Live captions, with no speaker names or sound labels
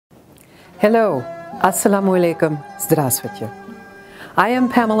Hello, Assalamu alaikum, Zdravstvuyte. I am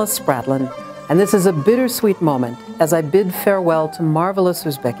Pamela Spratlen, and this is a bittersweet moment as I bid farewell to marvelous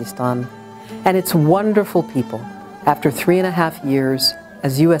Uzbekistan and its wonderful people after 3.5 years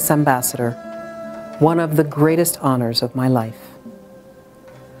as U.S. Ambassador, one of the greatest honors of my life.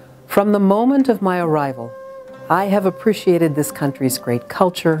 From the moment of my arrival, I have appreciated this country's great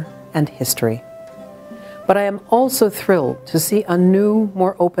culture and history. But I am also thrilled to see a new,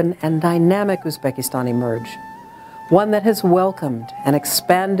 more open and dynamic Uzbekistan emerge, one that has welcomed and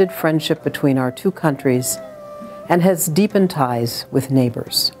expanded friendship between our two countries and has deepened ties with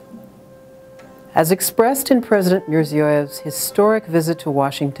neighbors. As expressed in President Mirziyoyev's historic visit to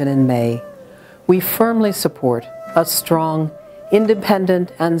Washington in May, we firmly support a strong,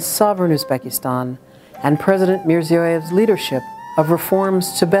 independent and sovereign Uzbekistan and President Mirziyoyev's leadership of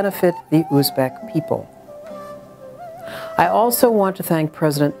reforms to benefit the Uzbek people. I also want to thank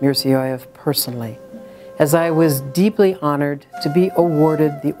President Mirziyoyev personally, as I was deeply honored to be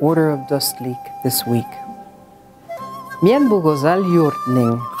awarded the Order of Dostlik this week. Men bu go'zal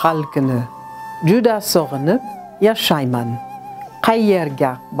yurtning xalqini juda sog'inib yashayman,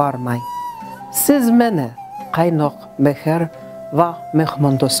 qayerga bormay. Siz meni qaynoq mehr va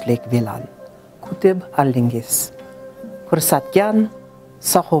mehmondo'stlik bilan kutib oldingiz. Ko'rsatgan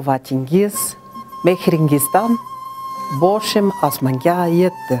saxovatingiz, mehringizdan boshim osmonga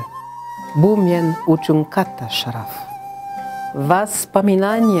yetdi. Bu men uchun katta sharaf.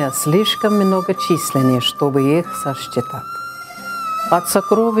 Воспоминания слишком многочисленны, чтобы их сосчитать. От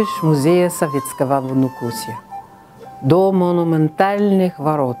сокровищ Музея Советского внукусья до монументальных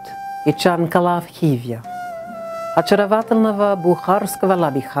ворот и Чанкала в Киеве, очаровательного Бухарского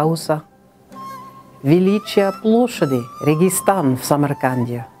лабихауса, величия площади Регистан в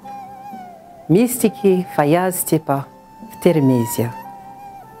Самарканде, мистики Фаяз-Степа в Термезе,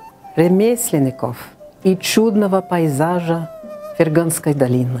 ремесленников и чудного пейзажа Ферганской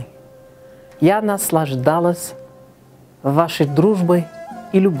долины. Я наслаждалась вашей дружбой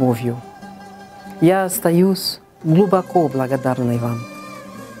и любовью. Я остаюсь глубоко благодарной вам.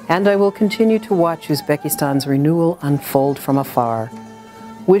 And I will continue to watch Uzbekistan's renewal unfold from afar,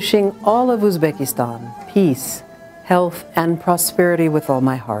 wishing all of Uzbekistan peace, health, and prosperity with all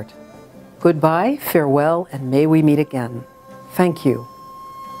my heart. Goodbye, farewell, and may we meet again. Thank you.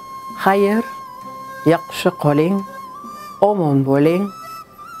 Xayr, yaxshi qoling, omon bo'ling,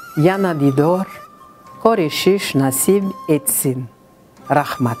 yana didor, ko'rishish nasib etsin.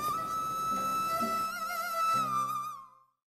 Rahmat.